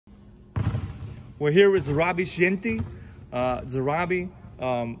We're here with Zurabi Zhgenti. Zurabi,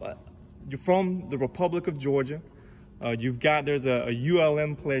 you're from the Republic of Georgia. There's a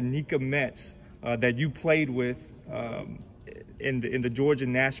ULM player, Nika Metz, that you played with in the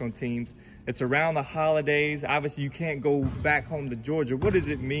Georgian national teams. It's around the holidays. Obviously, you can't go back home to Georgia. What does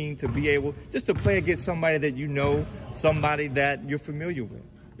it mean to be able just to play against somebody that you know, somebody that you're familiar with?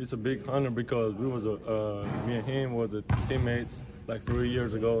 It's a big honor because we was me and him was teammates like 3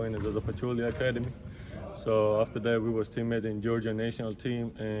 years ago in the Patchouli Academy. So after that, we was teammates in Georgian national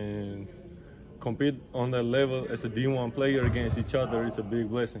team and compete on that level as a D1 player against each other. It's a big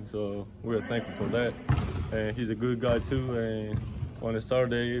blessing. So we're thankful for that. And he's a good guy too. And on the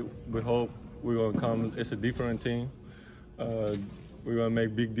Saturday, we hope we're gonna come as a different team. We're gonna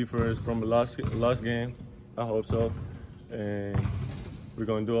make big difference from the last game. I hope so. And we're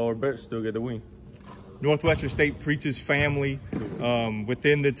going to do our best to get the win. Northwestern State preaches family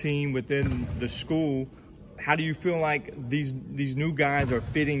within the team, within the school. How do you feel like these new guys are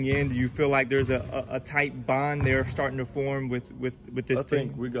fitting in? Do you feel like there's a tight bond there starting to form with this team? I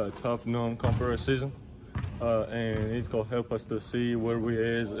think we got a tough non-conference season, and it's going to help us to see where we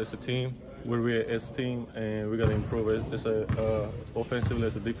is as a team, and we got to improve it as offensively,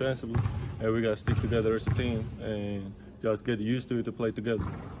 as a defensively, and we got to stick together as a team and just get used to it to play together.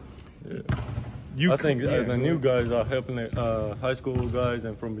 Yeah. I think the new guys are helping the high school guys,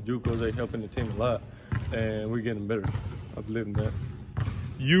 and from the JUCOs, they're helping the team a lot, and we're getting better. I believe in that.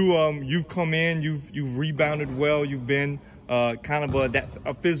 You've come in, you've rebounded well. You've been kind of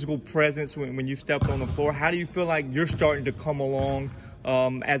a physical presence when you stepped on the floor. How do you feel like you're starting to come along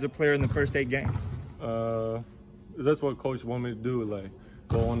as a player in the first 8 games? That's what coach want me to do, like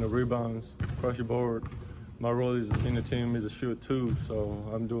go on the rebounds, crush the board. My role in the team is to shoot too, so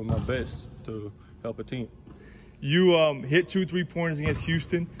I'm doing my best to help a team. You hit 2 3-pointers against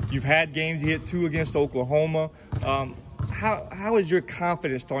Houston. You've had games, you hit 2 against Oklahoma. How is your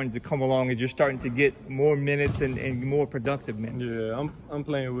confidence starting to come along as you're starting to get more minutes and more productive minutes? Yeah, I'm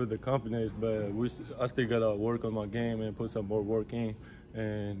playing with the confidence, but I still got to work on my game and put some more work in,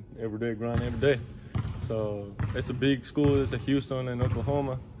 and every day, grind every day. So it's a big school, it's a Houston and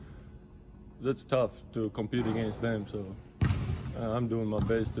Oklahoma. That's tough to compete against them, so I'm doing my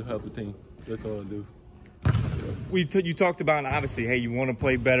best to help the team. That's all I do. You talked about, obviously, hey, you want to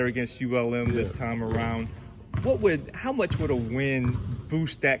play better against ULM this time around. How much would a win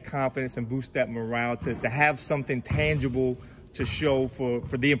boost that confidence and boost that morale to have something tangible to show for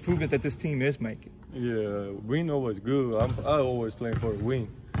the improvement that this team is making? Yeah, win always good. I always playing for a win.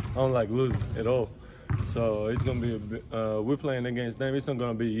 I don't like losing at all. So it's gonna be we're playing against them. It's not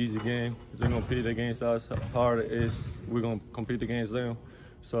gonna be an easy game. They're gonna compete against us hard as we're gonna compete against them.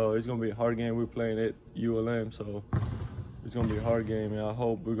 So it's gonna be a hard game. We're playing at ULM, so it's gonna be a hard game, and I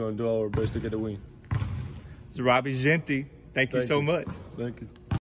hope we're gonna do our best to get a win. Zurabi Zhgenti, thank you so much. Thank you.